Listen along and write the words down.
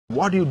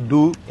what you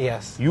do.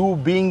 Yes. You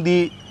being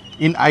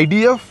in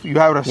IDF, you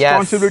have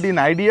responsibility in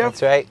IDF.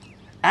 That's right.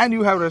 And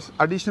you have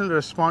additional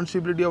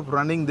responsibility of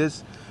running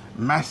this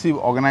massive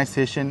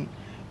organization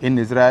in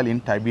Israel, in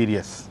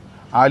Tiberias,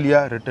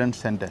 Aliyah Return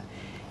Center.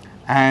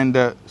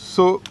 And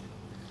so,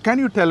 can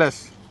you tell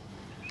us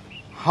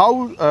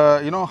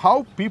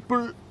how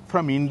people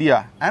from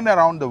India and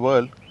around the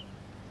world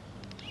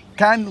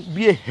can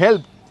be a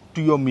help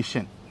to your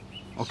mission?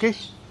 Okay,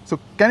 so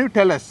can you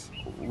tell us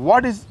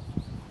what is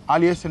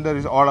Aliyah Center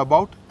is all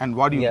about and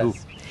what do you do?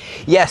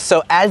 Yes,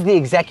 so as the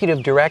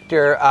executive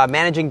director,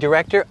 managing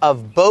director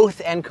of both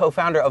and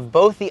co-founder of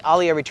both the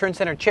Aliyah Return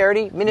Center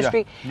charity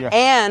ministry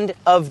and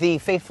of the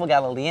Faithful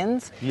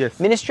Galileans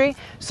ministry.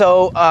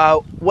 So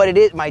what it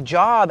is, my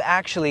job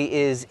actually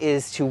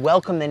is to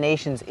welcome the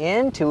nations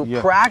in, to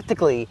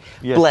practically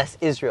bless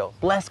Israel,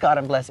 bless God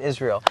and bless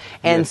Israel.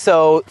 And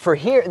so for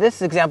here,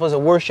 this example is a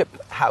worship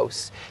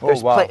house.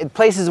 There's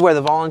places where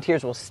the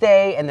volunteers will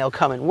stay and they'll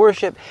come and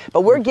worship.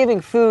 But we're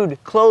giving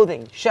food,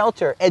 clothing,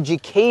 shelter,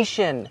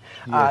 education,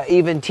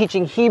 even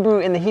teaching Hebrew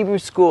in the Hebrew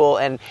school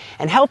and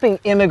helping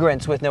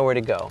immigrants with nowhere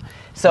to go.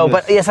 So,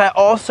 but yes, I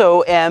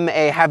also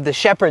have the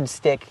shepherd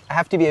stick. I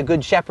have to be a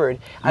good shepherd.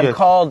 I'm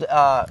called,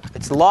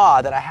 it's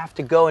law that I have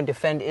to go and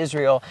defend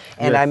Israel.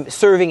 And I'm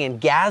serving in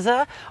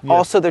Gaza.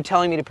 Also, they're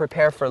telling me to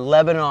prepare for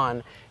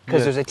Lebanon,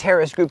 because there's a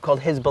terrorist group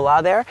called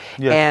Hezbollah there,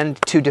 and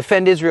to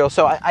defend Israel.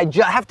 So I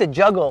have to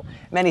juggle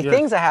many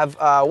things. I have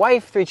a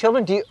wife, 3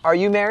 children. Are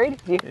you married?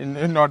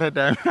 Not at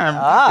all.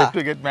 I'm yet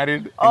to get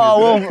married.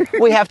 Well,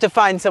 we have to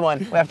find someone.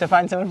 We have to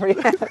find someone for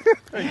you.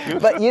 Thank you.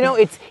 But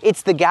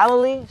it's the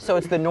Galilee, so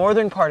it's the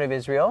northern part of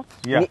Israel.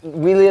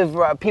 We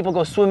live. People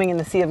go swimming in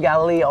the Sea of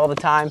Galilee all the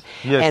time,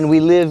 and we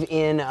live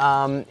in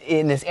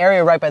this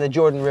area right by the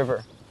Jordan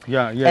River.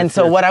 And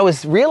so what I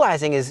was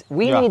realizing is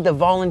we need the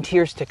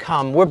volunteers to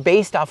come. We're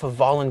based off of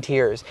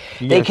volunteers.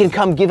 They can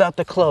come give out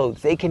the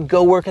clothes. They can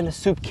go work in the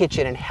soup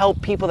kitchen and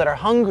help people that are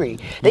hungry.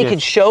 They can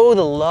show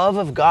the love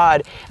of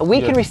God. And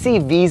we can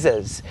receive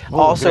visas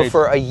also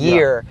for a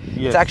year.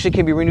 It actually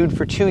can be renewed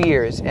for 2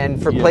 years.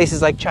 And for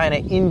places like China,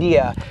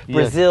 India,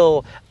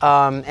 Brazil.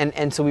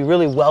 And so we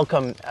really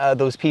welcome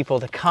those people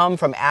to come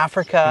from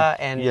Africa.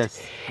 And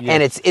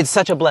and it's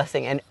such a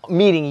blessing. And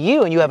meeting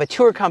you, and you have a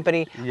tour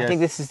company, I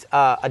think this is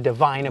a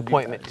divine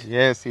appointment.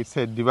 Yes, it's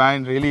a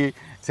divine,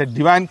 it's a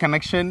divine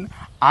connection.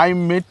 I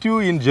met you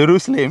in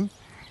Jerusalem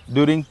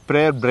during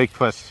prayer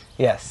breakfast.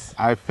 Yes.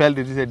 I felt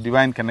it is a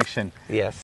divine connection. Yes.